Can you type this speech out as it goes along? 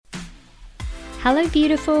Hello,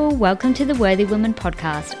 beautiful. Welcome to the Worthy Woman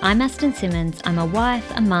podcast. I'm Aston Simmons. I'm a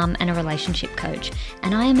wife, a mum, and a relationship coach.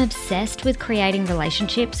 And I am obsessed with creating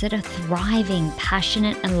relationships that are thriving,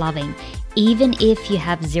 passionate, and loving. Even if you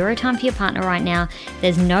have zero time for your partner right now,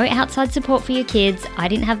 there's no outside support for your kids. I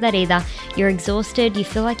didn't have that either. You're exhausted. You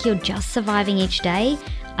feel like you're just surviving each day.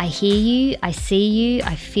 I hear you, I see you,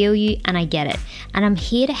 I feel you, and I get it. And I'm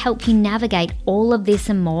here to help you navigate all of this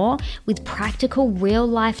and more with practical real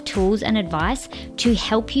life tools and advice to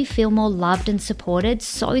help you feel more loved and supported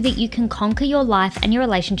so that you can conquer your life and your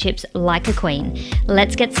relationships like a queen.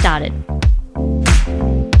 Let's get started.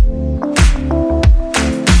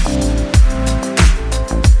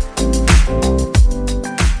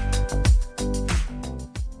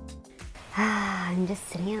 I'm just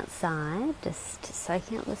sitting outside, just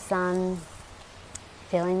soaking up the sun,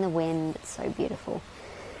 feeling the wind. It's so beautiful.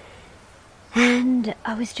 And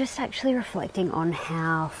I was just actually reflecting on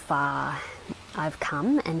how far I've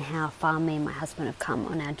come and how far me and my husband have come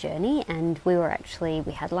on our journey. And we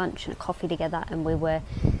had lunch and a coffee together, and we were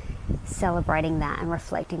celebrating that and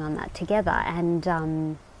reflecting on that together.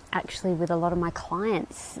 And actually with a lot of my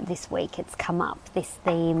clients this week, it's come up, this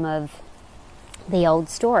theme of the old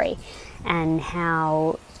story and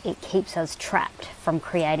how it keeps us trapped from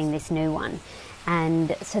creating this new one.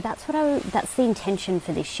 And so that's the intention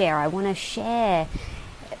for this share. I want to share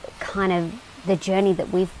kind of the journey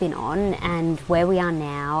that we've been on and where we are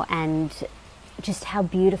now, and just how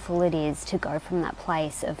beautiful it is to go from that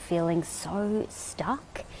place of feeling so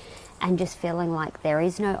stuck and just feeling like there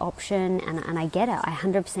is no option. And I get it. I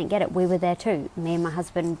 100% get it. We were there too. Me and my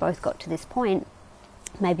husband both got to this point.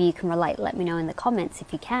 Maybe you can relate. Let me know in the comments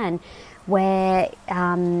if you can, where,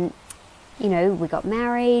 we got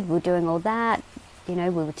married, we were doing all that, we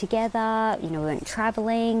were together, we went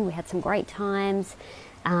traveling, we had some great times.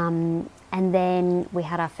 And then we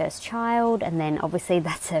had our first child, and then obviously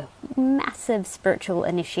that's a massive spiritual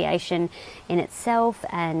initiation in itself.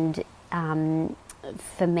 And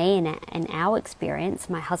for me, in our experience,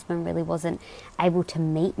 my husband really wasn't able to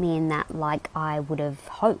meet me in that like I would have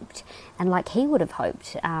hoped and like he would have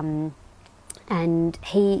hoped. And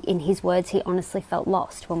he, in his words, he honestly felt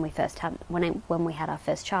lost when we had our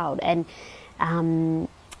first child. And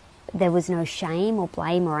there was no shame or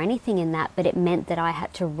blame or anything in that, but it meant that I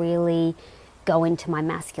had to really go into my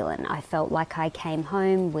masculine. I felt like I came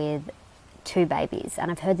home with 2 babies, and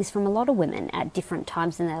I've heard this from a lot of women at different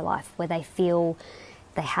times in their life, where they feel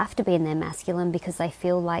they have to be in their masculine because they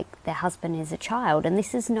feel like their husband is a child. And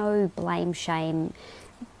this is no blame, shame,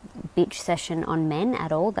 bitch session on men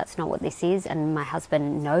at all. That's not what this is. And my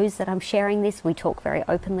husband knows that I'm sharing this. We talk very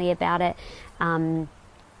openly about it, and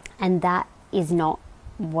that is not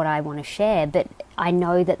what I want to share, but I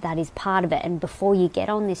know that that is part of it. And before you get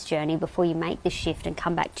on this journey, before you make this shift and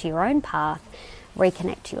come back to your own path,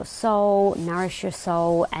 reconnect to your soul, nourish your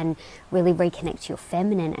soul, and really reconnect to your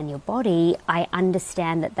feminine and your body, I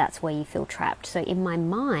understand that that's where you feel trapped. So in my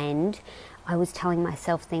mind, I was telling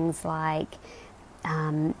myself things like,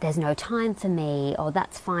 there's no time for me, or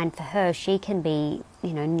that's fine for her, she can be,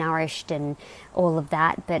 nourished and all of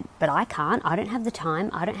that, but I can't. I don't have the time,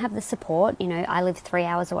 I don't have the support. I live 3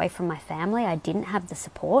 hours away from my family. I didn't have the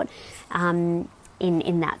support in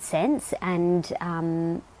that sense.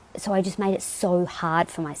 And so I just made it so hard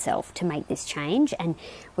for myself to make this change, and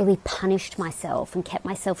really punished myself and kept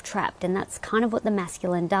myself trapped. And that's kind of what the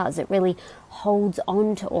masculine does. It really holds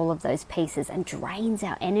on to all of those pieces and drains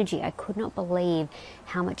our energy. I could not believe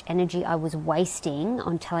how much energy I was wasting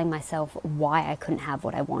on telling myself why I couldn't have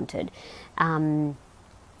what I wanted.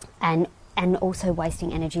 And also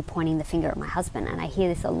wasting energy pointing the finger at my husband. And I hear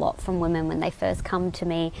this a lot from women when they first come to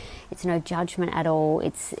me. It's no judgment at all.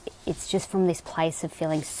 It's just from this place of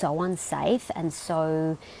feeling so unsafe and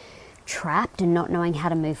so trapped and not knowing how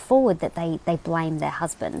to move forward that they blame their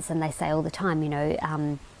husbands. And they say all the time,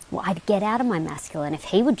 well, I'd get out of my masculine if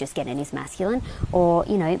he would just get in his masculine, or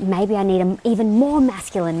maybe I need an even more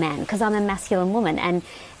masculine man because I'm a masculine woman. And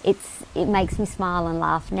it makes me smile and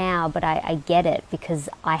laugh now, but I get it, because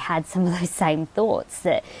I had some of those same thoughts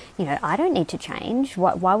that I don't need to change.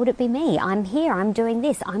 Why would it be me? I'm here, I'm doing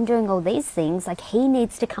this, I'm doing all these things, like he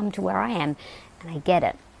needs to come to where I am. And I get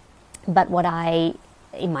it. But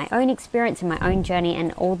in my own experience, in my own journey,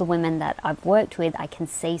 and all the women that I've worked with, I can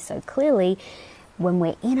see so clearly, when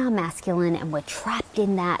we're in our masculine and we're trapped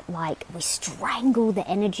in that, like we strangle the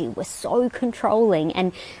energy, we're so controlling,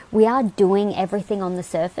 and we are doing everything on the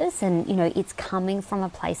surface, and it's coming from a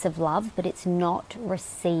place of love, but it's not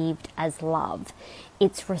received as love.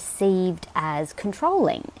 It's received as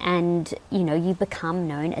controlling, and you become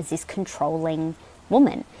known as this controlling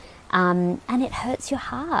woman. And it hurts your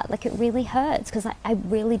heart. Like, it really hurts, because I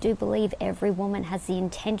really do believe every woman has the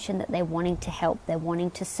intention that they're wanting to help, they're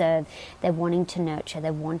wanting to serve, they're wanting to nurture,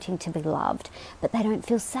 they're wanting to be loved, but they don't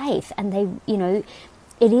feel safe. And they,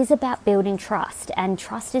 it is about building trust, and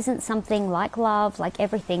trust isn't something like love, like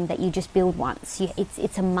everything, that you just build once.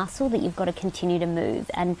 It's a muscle that you've got to continue to move.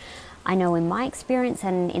 And I know in my experience,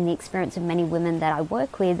 and in the experience of many women that I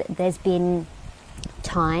work with, there's been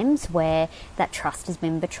times where that trust has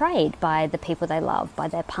been betrayed by the people they love, by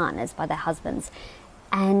their partners, by their husbands.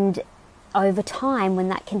 And over time, when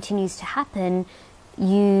that continues to happen,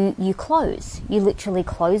 you close. You literally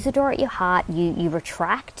close the door at your heart, you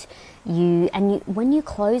retract, when you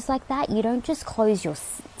close like that, you don't just close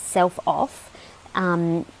yourself off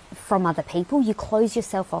from other people, you close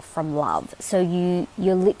yourself off from love. So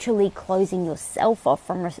you're literally closing yourself off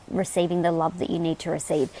from receiving the love that you need to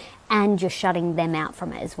receive, and you're shutting them out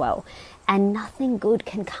from it as well. And nothing good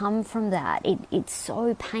can come from that. It's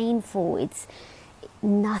so painful.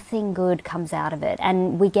 Nothing good comes out of it.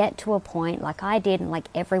 And we get to a point, like I did, and like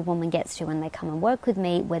every woman gets to when they come and work with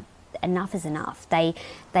me, where enough is enough.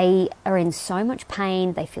 They are in so much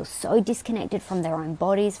pain, they feel so disconnected from their own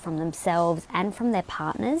bodies, from themselves, and from their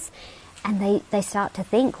partners, and they start to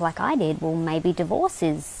think, like I did, well, maybe divorce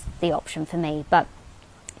is the option for me. But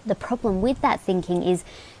the problem with that thinking is,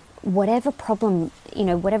 whatever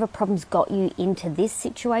problems got you into this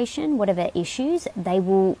situation, whatever issues, they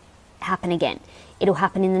will happen again. It'll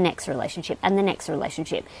happen in the next relationship and the next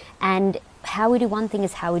relationship. And how we do one thing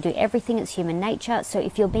is how we do everything. It's human nature. So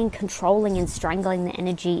if you're being controlling and strangling the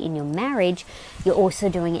energy in your marriage, you're also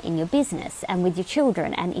doing it in your business and with your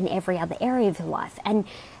children and in every other area of your life. And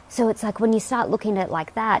so it's like, when you start looking at it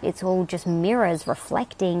like that, it's all just mirrors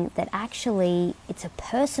reflecting that actually it's a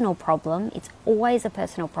personal problem. It's always a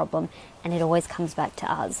personal problem, and it always comes back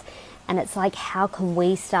to us. And it's like, how can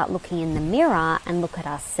we start looking in the mirror and look at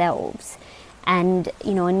ourselves? And,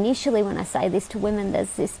 initially when I say this to women,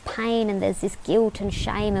 there's this pain and there's this guilt and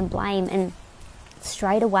shame and blame. And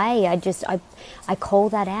straight away, I call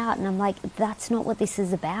that out, and I'm like, that's not what this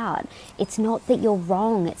is about. It's not that you're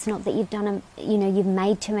wrong. It's not that you've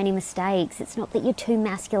made too many mistakes. It's not that you're too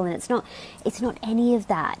masculine. It's not any of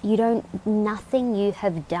that. Nothing you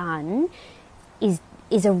have done is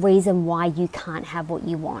a reason why you can't have what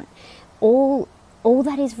you want. All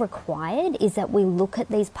that is required is that we look at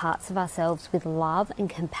these parts of ourselves with love and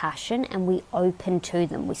compassion, and we open to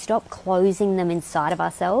them. We stop closing them inside of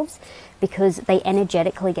ourselves, because they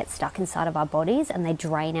energetically get stuck inside of our bodies and they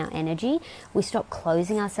drain our energy. We stop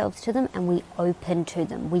closing ourselves to them, and we open to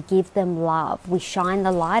them. We give them love. We shine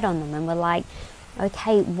the light on them, and we're like,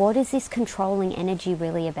 okay, what is this controlling energy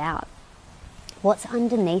really about? What's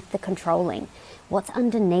underneath the controlling? What's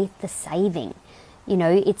underneath the saving?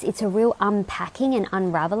 It's a real unpacking and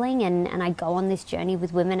unraveling, and I go on this journey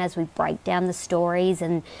with women as we break down the stories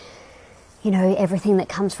and, everything that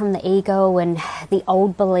comes from the ego and the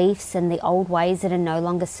old beliefs and the old ways that are no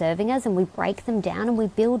longer serving us, and we break them down and we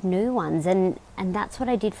build new ones. And that's what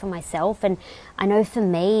I did for myself. And I know for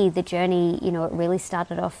me, the journey, it really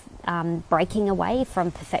started off breaking away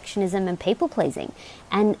from perfectionism and people pleasing.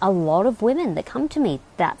 And a lot of women that come to me,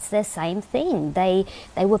 that's their same thing. They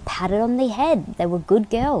were patted on the head. They were good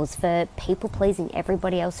girls for people pleasing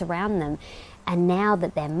everybody else around them. And now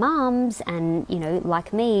that they're mums, and,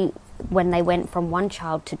 like me, when they went from one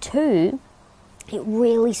child to two, it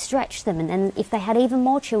really stretched them. And then if they had even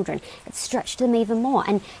more children, it stretched them even more.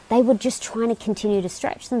 And they were just trying to continue to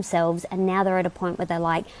stretch themselves. And now they're at a point where they're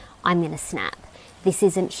like, I'm going to snap. This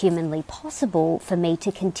isn't humanly possible for me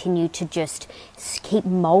to continue to just keep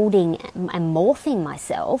molding and morphing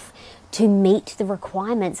myself to meet the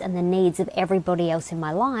requirements and the needs of everybody else in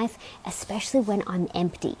my life, especially when I'm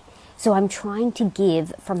empty. So I'm trying to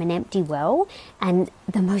give from an empty well, and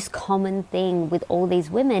the most common thing with all these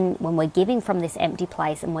women when we're giving from this empty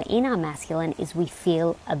place and we're in our masculine is we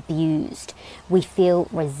feel abused. We feel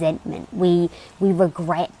resentment. We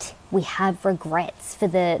regret. We have regrets for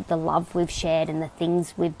the love we've shared and the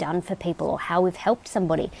things we've done for people or how we've helped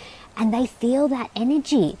somebody. And they feel that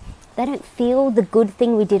energy. They don't feel the good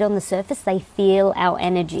thing we did on the surface. They feel our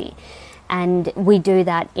energy. And we do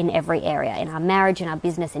that in every area, in our marriage, in our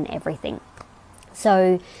business, in everything.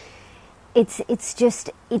 So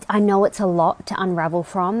I know it's a lot to unravel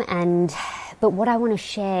from, but what I want to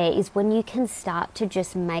share is when you can start to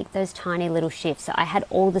just make those tiny little shifts. So I had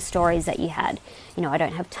all the stories that you had. I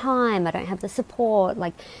don't have time, I don't have the support,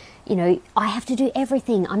 I have to do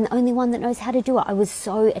everything. I'm the only one that knows how to do it. I was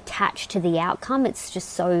so attached to the outcome. It's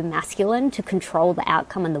just so masculine to control the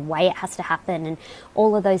outcome and the way it has to happen and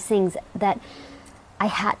all of those things that I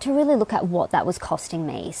had to really look at what that was costing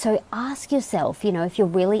me. So ask yourself, you know, if you're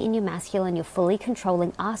really in your masculine, you're fully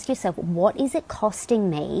controlling, ask yourself, what is it costing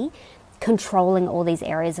me controlling all these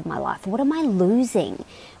areas of my life? What am I losing?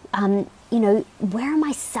 You know, where am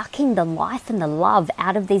I sucking the life and the love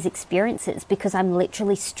out of these experiences because I'm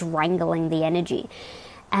literally strangling the energy?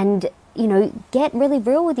 And, you know, get really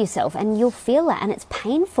real with yourself and you'll feel it, and it's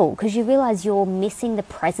painful because you realize you're missing the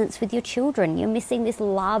presence with your children. You're missing this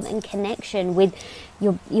love and connection with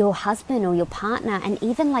your husband or your partner, and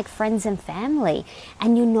even like friends and family,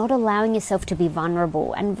 and you're not allowing yourself to be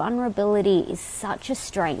vulnerable. And vulnerability is such a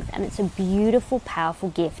strength, and it's a beautiful, powerful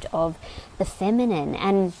gift of the feminine.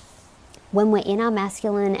 And when we're in our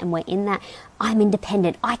masculine and we're in that, I'm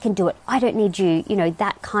independent, I can do it, I don't need you, you know,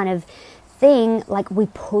 that kind of thing, like we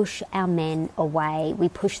push our men away, we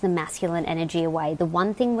push the masculine energy away. The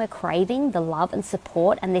one thing we're craving, the love and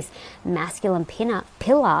support and this masculine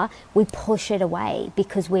pillar, we push it away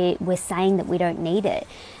because we're saying that we don't need it.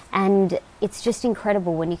 And it's just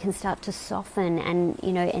incredible when you can start to soften. And,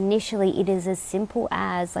 you know, initially it is as simple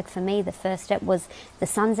as, like for me, the first step was the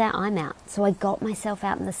sun's out, I'm out. So I got myself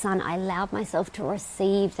out in the sun. I allowed myself to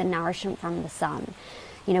receive the nourishment from the sun.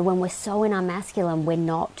 You know, when we're so in our masculine, we're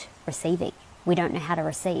not receiving. We don't know how to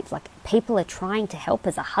receive. Like, people are trying to help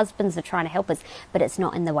us, our husbands are trying to help us, but it's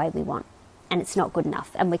not in the way we want. And it's not good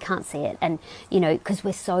enough, and we can't see it. And, you know, because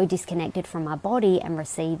we're so disconnected from our body and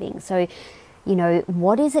receiving. So, you know,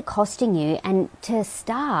 what is it costing you? And to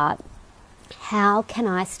start, how can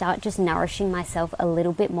I start just nourishing myself a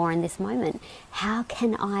little bit more in this moment? How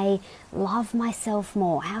can I love myself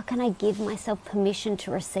more? How can I give myself permission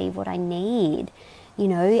to receive what I need? You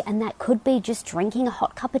know, and that could be just drinking a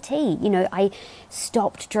hot cup of tea. You know, I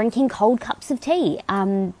stopped drinking cold cups of tea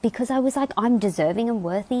because I was like, I'm deserving and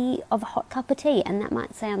worthy of a hot cup of tea. And that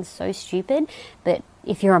might sound so stupid, but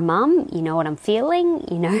if you're a mum, you know what I'm feeling,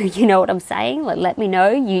 you know what I'm saying. Like, let me know,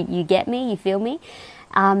 you get me, you feel me.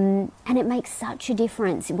 And it makes such a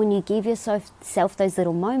difference when you give yourself those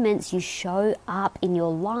little moments. You show up in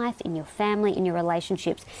your life, in your family, in your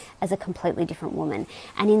relationships as a completely different woman.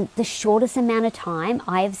 And in the shortest amount of time,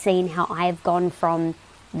 I have seen how I have gone from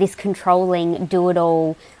this controlling,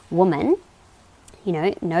 do-it-all woman, you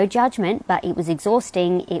know, no judgment, but it was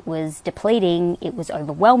exhausting, it was depleting, it was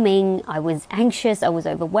overwhelming, I was anxious, I was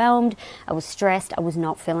overwhelmed, I was stressed, I was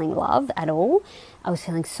not feeling love at all. I was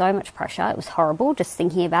feeling so much pressure. It was horrible just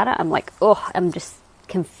thinking about it. I'm like, oh,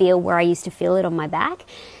 can feel where I used to feel it on my back.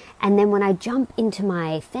 And then when I jump into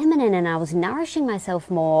my feminine and I was nourishing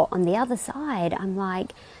myself more on the other side, I'm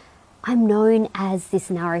like, I'm known as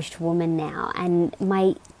this nourished woman now, and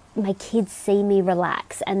my kids see me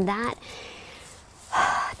relax, and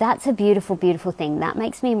that's a beautiful, beautiful thing. That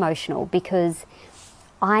makes me emotional because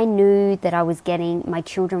I knew that my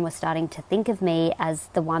children were starting to think of me as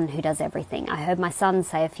the one who does everything. I heard my son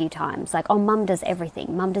say a few times, like, oh, mum does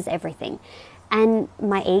everything, mum does everything. And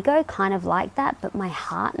my ego kind of liked that, but my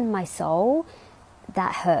heart and my soul,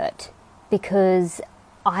 that hurt, because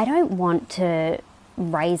I don't want to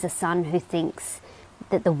raise a son who thinks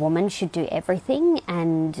that the woman should do everything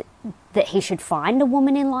and that he should find a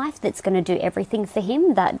woman in life that's going to do everything for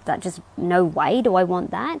him. That just, no way do I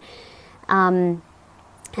want that.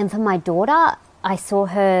 And for my daughter, I saw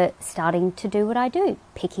her starting to do what I do,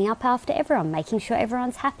 picking up after everyone, making sure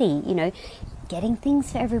everyone's happy, you know, getting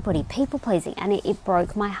things for everybody, people pleasing. And it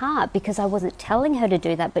broke my heart because I wasn't telling her to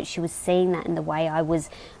do that, but she was seeing that in the way I was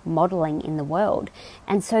modeling in the world.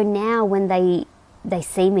 And so now when they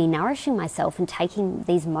see me nourishing myself and taking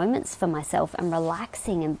these moments for myself and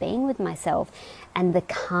relaxing and being with myself, and the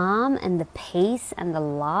calm and the peace and the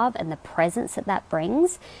love and the presence that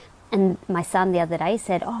brings. And my son the other day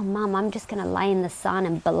said, oh, Mum, I'm just going to lay in the sun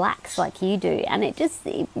and relax like you do. And it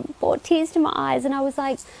brought tears to my eyes. And I was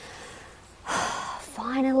like,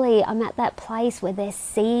 finally, I'm at that place where they're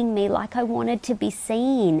seeing me like I wanted to be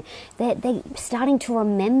seen. They're starting to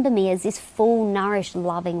remember me as this full, nourished,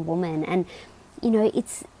 loving woman. And, you know,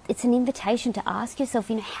 it's an invitation to ask yourself,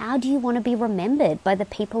 you know, how do you want to be remembered by the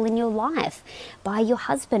people in your life, by your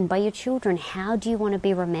husband, by your children? How do you want to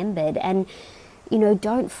be remembered? And, you know,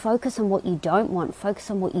 don't focus on what you don't want,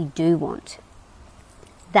 focus on what you do want.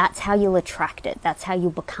 That's how you'll attract it. That's how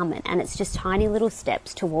you'll become it. And it's just tiny little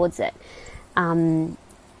steps towards it. Just want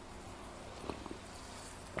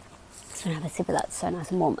to have a sip of that. It's so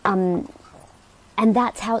nice and warm. And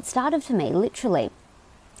that's how it started for me, literally.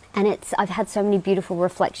 And I've had so many beautiful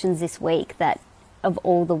reflections this week of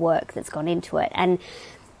all the work that's gone into it. And,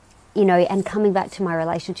 you know, and coming back to my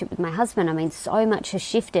relationship with my husband, I mean, so much has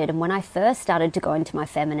shifted. And when I first started to go into my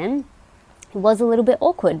feminine, it was a little bit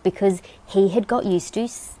awkward because he had got used to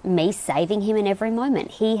me saving him in every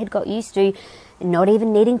moment. He had got used to not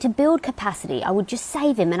even needing to build capacity. I would just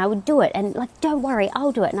save him and I would do it. And like, don't worry,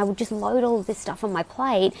 I'll do it. And I would just load all of this stuff on my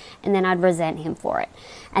plate and then I'd resent him for it.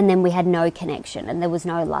 And then we had no connection and there was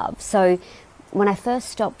no love. So when I first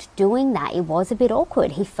stopped doing that, it was a bit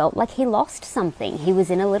awkward. He felt like he lost something. He was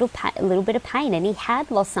in a little bit of pain and he had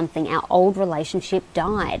lost something. Our old relationship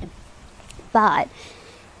died. But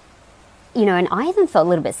you know, and I even felt a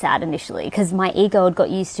little bit sad initially because my ego had got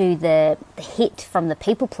used to the hit from the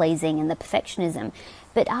people pleasing and the perfectionism.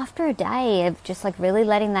 But after a day of just like really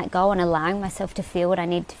letting that go and allowing myself to feel what I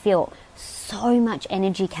needed to feel, so much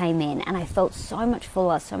energy came in and I felt so much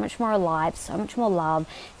fuller, so much more alive, so much more love,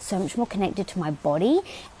 so much more connected to my body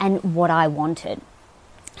and what I wanted.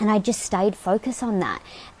 And I just stayed focused on that.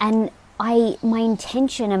 And my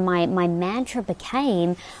intention and my mantra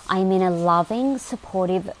became, I'm in a loving,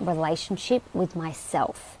 supportive relationship with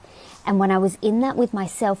myself. And when I was in that with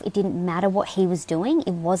myself, it didn't matter what he was doing.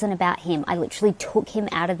 It wasn't about him. I literally took him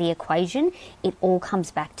out of the equation. It all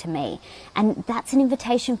comes back to me. And that's an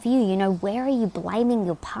invitation for you. You know, where are you blaming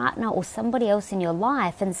your partner or somebody else in your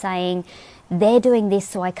life and saying, they're doing this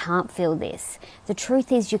so I can't feel this? The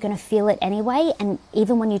truth is you're going to feel it anyway, and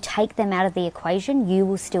even when you take them out of the equation, you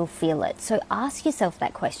will still feel it. So ask yourself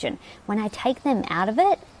that question. When I take them out of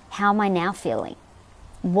it, how am I now feeling?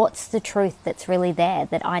 What's the truth that's really there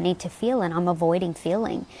that I need to feel and I'm avoiding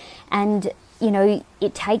feeling? And you know,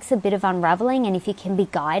 it takes a bit of unraveling, and if you can be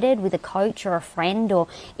guided with a coach or a friend, or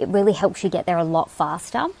it really helps you get there a lot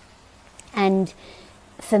faster. And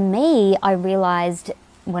for me, I realized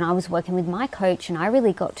when I was working with my coach and I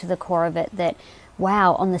really got to the core of it that,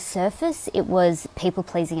 wow, on the surface, it was people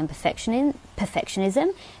pleasing and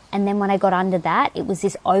perfectionism. And then when I got under that, it was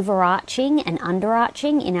this overarching and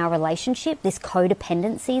underarching in our relationship, this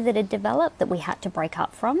codependency that had developed that we had to break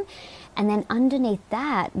up from. And then underneath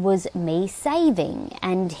that was me saving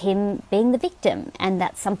and him being the victim. And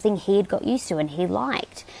that's something he had got used to and he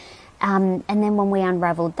liked. And then when we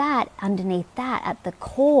unraveled that, underneath that at the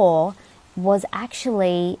core was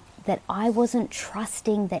actually that I wasn't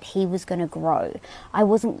trusting that he was going to grow. I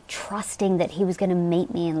wasn't trusting that he was going to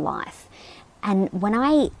meet me in life. And when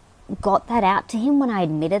I got that out to him, when I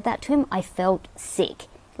admitted that to him, I felt sick.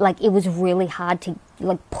 Like it was really hard to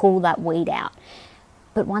like pull that weed out.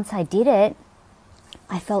 But once I did it,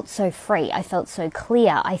 I felt so free. I felt so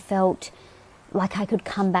clear. I felt like I could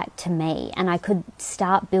come back to me and I could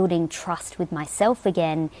start building trust with myself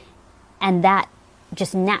again. And that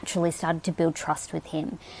just naturally started to build trust with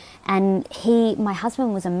him. And my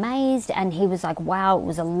husband was amazed and he was like, wow, it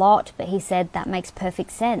was a lot. But he said, that makes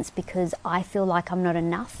perfect sense because I feel like I'm not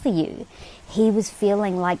enough for you. He was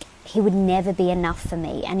feeling like he would never be enough for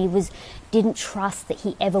me. And he didn't trust that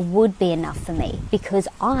he ever would be enough for me because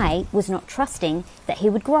I was not trusting that he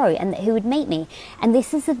would grow and that he would meet me. And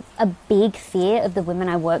this is a big fear of the women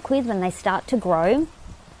I work with when they start to grow.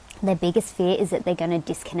 Their biggest fear is that they're going to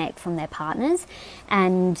disconnect from their partners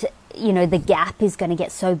and, you know, the gap is going to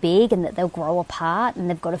get so big and that they'll grow apart and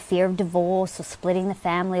they've got a fear of divorce or splitting the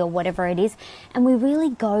family or whatever it is. And we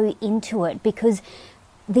really go into it because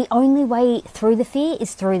the only way through the fear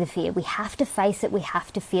is through the fear. We have to face it. We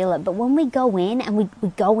have to feel it. But when we go in and we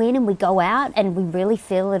go in and we go out and we really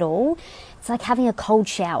feel it all, it's like having a cold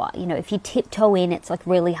shower. You know, if you tiptoe in, it's like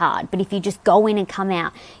really hard. But if you just go in and come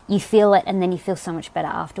out, you feel it and then you feel so much better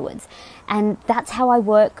afterwards. And that's how I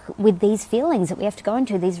work with these feelings that we have to go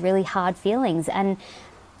into, these really hard feelings. And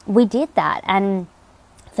we did that. And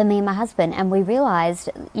for me and my husband, and we realized,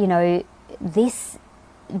 you know,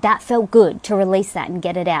 that felt good to release that and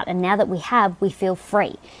get it out. And now that we feel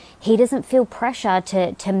free. He doesn't feel pressure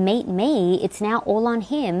to meet me. It's now all on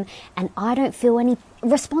him. And I don't feel any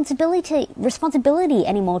responsibility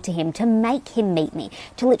anymore to him to make him meet me,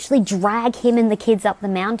 to literally drag him and the kids up the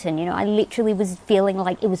mountain. You know, I literally was feeling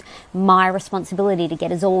like it was my responsibility to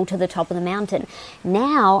get us all to the top of the mountain.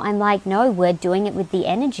 Now I'm like, no, we're doing it with the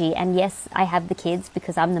energy. And yes, I have the kids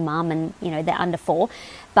because I'm the mum and, you know, they're under 4.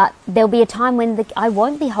 But there'll be a time when I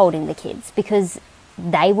won't be holding the kids because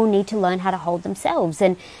they will need to learn how to hold themselves.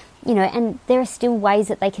 And, you know, and there are still ways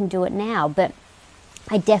that they can do it now. But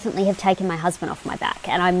I definitely have taken my husband off my back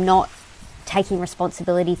and I'm not taking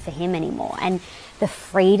responsibility for him anymore. And the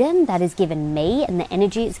freedom that has given me and the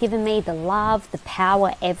energy it's given me, the love, the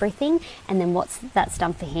power, everything, and then that's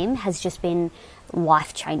done for him has just been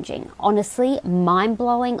life-changing. Honestly,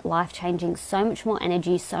 mind-blowing, life-changing, so much more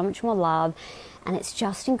energy, so much more love, and it's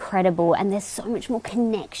just incredible. And there's so much more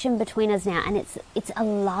connection between us now, and it's a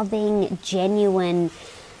loving, genuine,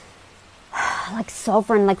 like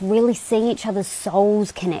sovereign, like really seeing each other's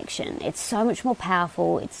souls connection. It's so much more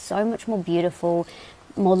powerful. It's so much more beautiful,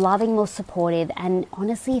 more loving, more supportive. And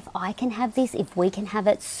honestly, if I can have this, if we can have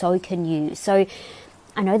it, so can you. So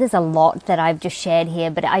I know there's a lot that I've just shared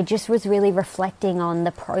here, but I just was really reflecting on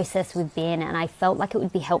the process we've been, and I felt like it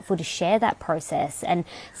would be helpful to share that process and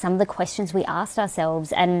some of the questions we asked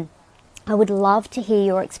ourselves. And I would love to hear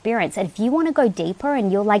your experience. And if you want to go deeper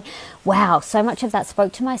and you're like, wow, so much of that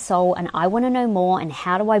spoke to my soul and I want to know more, and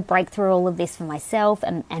how do I break through all of this for myself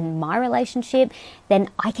and my relationship,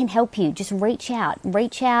 then I can help you. Just reach out.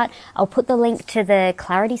 I'll put the link to the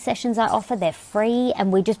clarity sessions I offer. They're free,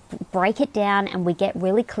 and we just break it down and we get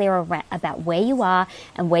really clear about where you are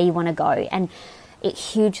and where you want to go. And it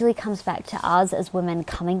hugely comes back to us as women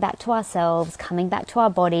coming back to ourselves, coming back to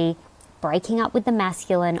our body, breaking up with the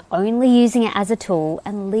masculine, only using it as a tool,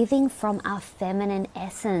 and living from our feminine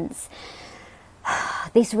essence.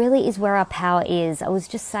 This really is where our power is. I was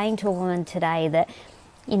just saying to a woman today that,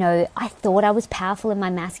 you know, I thought I was powerful in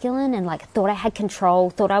my masculine and like thought I had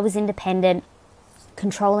control, thought I was independent,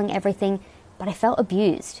 controlling everything, but I felt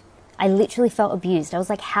abused. I literally felt abused. I was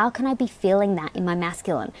like, how can I be feeling that in my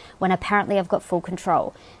masculine when apparently I've got full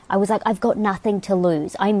control? I was like, I've got nothing to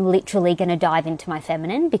lose. I'm literally going to dive into my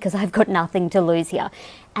feminine because I've got nothing to lose here.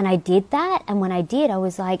 And I did that. And when I did, I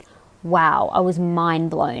was like, wow, I was mind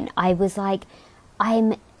blown. I was like,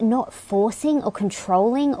 I'm not forcing or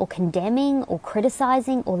controlling or condemning or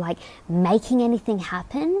criticizing or like making anything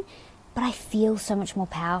happen, but I feel so much more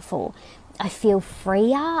powerful. I feel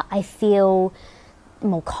freer. I feel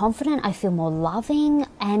more confident, I feel more loving,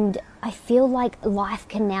 and I feel like life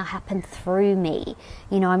can now happen through me.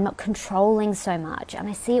 You know, I'm not controlling so much, and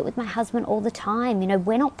I see it with my husband all the time. You know,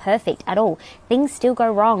 we're not perfect at all. Things still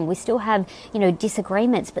go wrong. We still have, you know,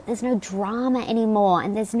 disagreements, but there's no drama anymore,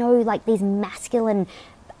 and there's no like these masculine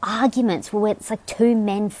arguments where it's like two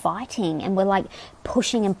men fighting and we're like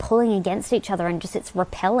pushing and pulling against each other and just it's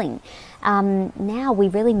repelling. Now we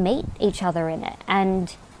really meet each other in it,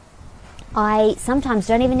 and I sometimes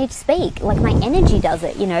don't even need to speak. Like my energy does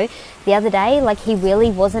it, you know. The other day, like he really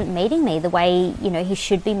wasn't meeting me the way, you know, he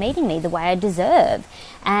should be meeting me, the way I deserve.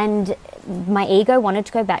 And my ego wanted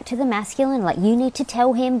to go back to the masculine, like you need to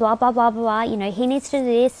tell him, blah, blah, blah, blah, blah, you know, he needs to do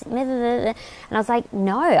this, blah, blah, blah, blah. And I was like,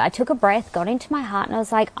 no, I took a breath, got into my heart, and I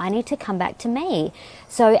was like, I need to come back to me.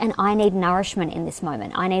 So, and I need nourishment in this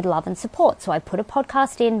moment. I need love and support. So I put a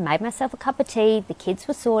podcast in, made myself a cup of tea, the kids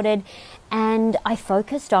were sorted, and I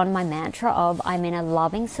focused on my mantra of I'm in a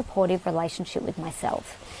loving, supportive relationship with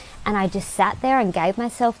myself. And I just sat there and gave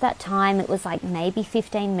myself that time. It was like maybe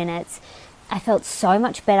 15 minutes. I felt so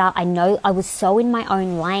much better. I know I was so in my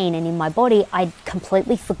own lane and in my body, I'd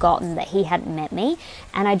completely forgotten that he hadn't met me.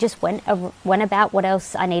 And I just went about what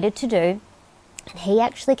else I needed to do. And he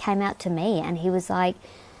actually came out to me and he was like,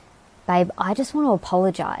 babe, I just want to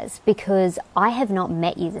apologize because I have not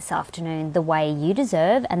met you this afternoon the way you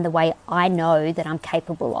deserve and the way I know that I'm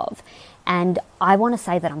capable of. And I want to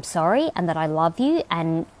say that I'm sorry and that I love you,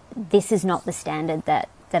 and this is not the standard that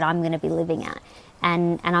I'm going to be living at.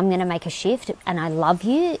 And I'm going to make a shift, and I love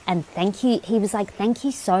you and thank you. He was like, thank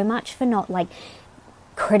you so much for not like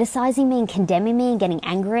criticizing me and condemning me and getting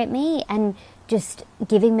angry at me and just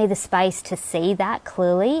giving me the space to see that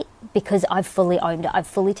clearly, because I've fully owned it. I've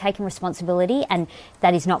fully taken responsibility and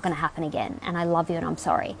that is not going to happen again. And I love you and I'm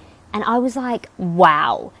sorry. And I was like,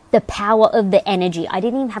 wow, the power of the energy. I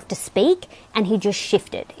didn't even have to speak and he just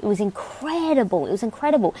shifted. It was incredible. It was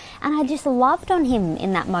incredible. And I just loved on him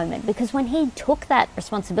in that moment because when he took that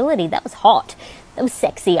responsibility, that was hot. That was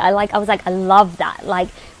sexy. I was like, I love that. Like,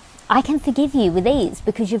 I can forgive you with ease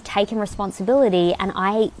because you've taken responsibility and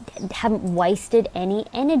I haven't wasted any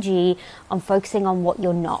energy on focusing on what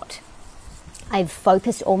you're not. I've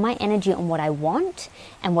focused all my energy on what I want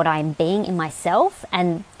and what I'm being in myself,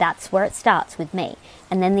 and that's where it starts with me.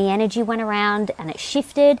 And then the energy went around and it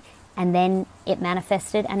shifted and then it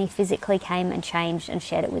manifested and he physically came and changed and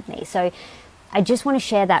shared it with me. So I just want to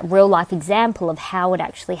share that real life example of how it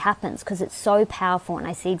actually happens because it's so powerful, and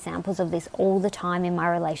I see examples of this all the time in my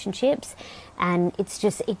relationships, and it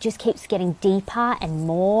just keeps getting deeper and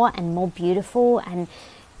more beautiful. And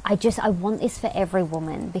I want this for every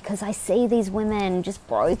woman because I see these women just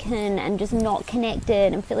broken and just not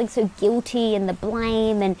connected and feeling so guilty and the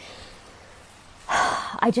blame, and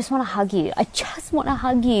I just want to hug you. I just want to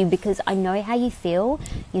hug you because I know how you feel.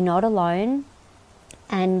 You're not alone,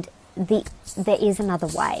 and there is another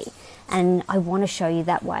way, and I want to show you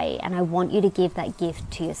that way, and I want you to give that gift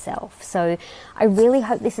to yourself. So I really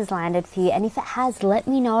hope this has landed for you, and if it has, let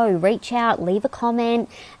me know. Reach out, leave a comment.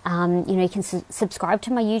 You can subscribe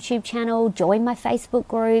to my YouTube channel, join my Facebook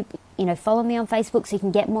group. follow me on Facebook so you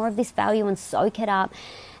can get more of this value and soak it up.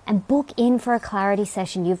 And book in for a clarity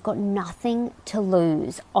session. You've got nothing to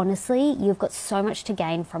lose. Honestly, you've got so much to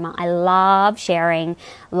gain from it. I love sharing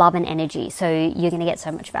love and energy, so you're going to get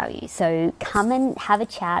so much value. So come and have a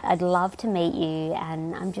chat. I'd love to meet you,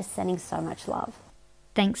 and I'm just sending so much love.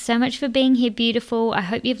 Thanks so much for being here, beautiful. I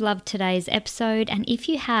hope you've loved today's episode. And if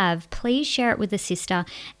you have, please share it with a sister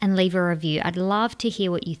and leave a review. I'd love to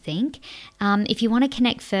hear what you think. If you want to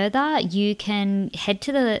connect further, you can head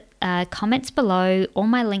to the comments below. All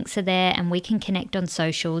my links are there and we can connect on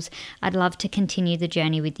socials. I'd love to continue the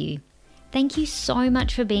journey with you. Thank you so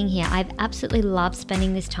much for being here. I've absolutely loved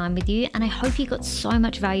spending this time with you, and I hope you got so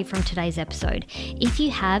much value from today's episode. If you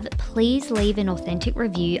have, please leave an authentic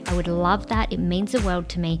review. I would love that. It means the world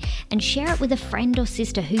to me. And share it with a friend or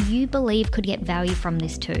sister who you believe could get value from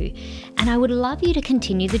this too. And I would love you to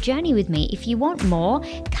continue the journey with me. If you want more,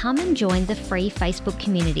 come and join the free Facebook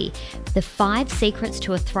community, The 5 Secrets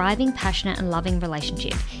to a Thriving, Passionate and Loving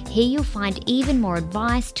Relationship. Here you'll find even more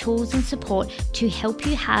advice, tools and support to help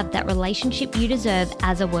you have that relationship you deserve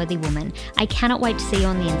as a worthy woman. I cannot wait to see you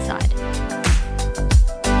on the inside.